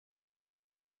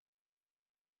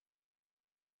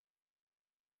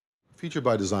Future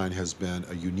by Design has been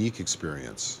a unique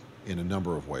experience in a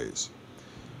number of ways.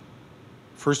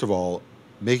 First of all,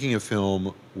 making a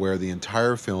film where the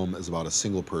entire film is about a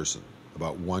single person,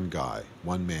 about one guy,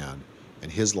 one man,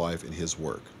 and his life and his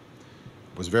work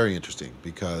was very interesting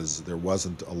because there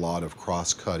wasn't a lot of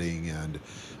cross-cutting and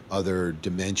other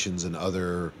dimensions and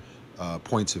other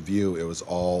points of view. It was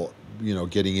all,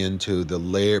 getting into the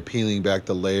layer, peeling back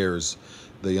the layers,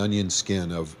 the onion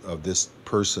skin of this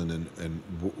person and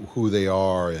who they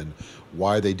are and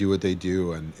why they do what they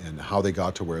do and how they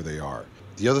got to where they are.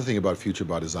 The other thing about Future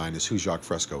by Design is who Jacque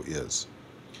Fresco is.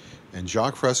 And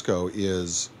Jacque Fresco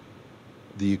is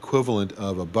the equivalent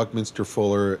of a Buckminster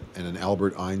Fuller and an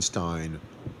Albert Einstein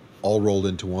all rolled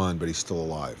into one, but he's still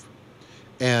alive.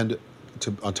 And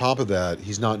on top of that,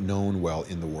 he's not known well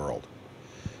in the world.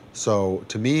 So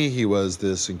to me, he was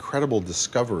this incredible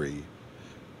discovery,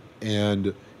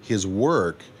 and his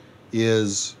work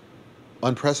is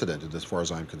unprecedented as far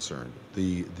as I'm concerned.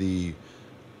 The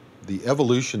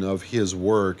evolution of his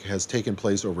work has taken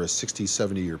place over a 60,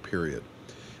 70-year period.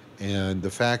 And the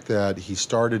fact that he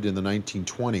started in the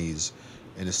 1920s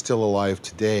and is still alive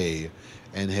today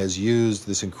and has used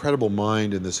this incredible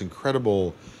mind and this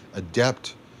incredible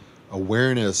adept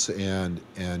awareness and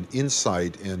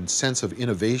insight and sense of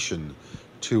innovation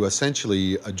to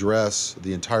essentially address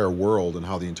the entire world and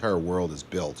how the entire world is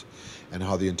built and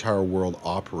how the entire world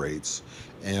operates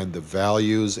and the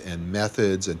values and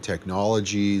methods and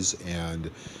technologies and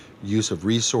use of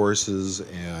resources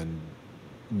and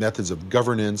methods of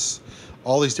governance,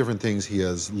 all these different things he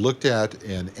has looked at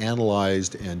and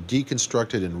analyzed and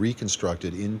deconstructed and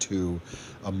reconstructed into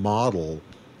a model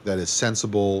that is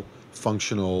sensible,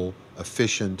 functional,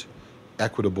 efficient,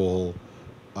 equitable,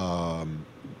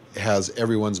 has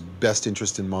everyone's best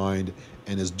interest in mind,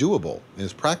 and is doable and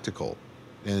is practical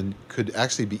and could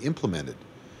actually be implemented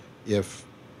if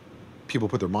people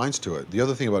put their minds to it. The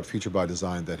other thing about Future by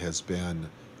Design that has been,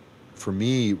 for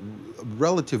me,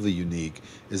 relatively unique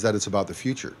is that it's about the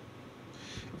future.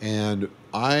 And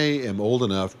I am old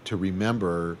enough to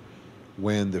remember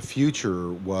when the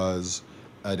future was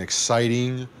an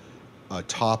exciting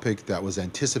topic that was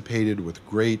anticipated with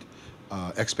great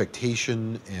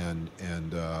expectation and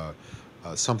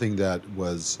something that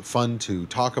was fun to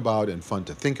talk about and fun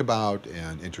to think about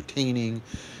and entertaining.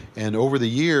 And over the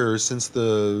years, since the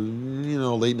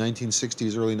late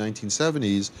 1960s, early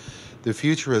 1970s, the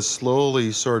future has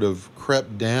slowly sort of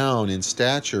crept down in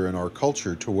stature in our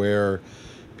culture to where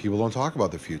people don't talk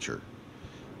about the future.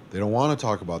 They don't want to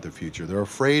talk about the future. They're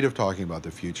afraid of talking about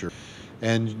the future.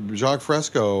 And Jacque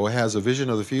Fresco has a vision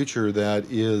of the future that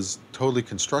is totally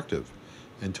constructive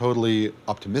and totally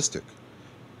optimistic,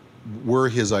 were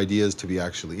his ideas to be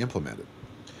actually implemented.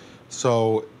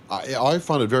 So I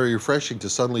found it very refreshing to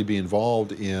suddenly be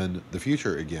involved in the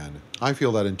future again. I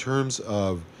feel that in terms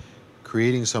of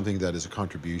creating something that is a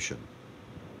contribution,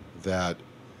 that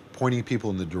pointing people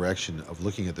in the direction of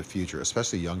looking at the future,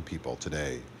 especially young people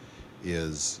today,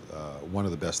 is one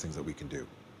of the best things that we can do.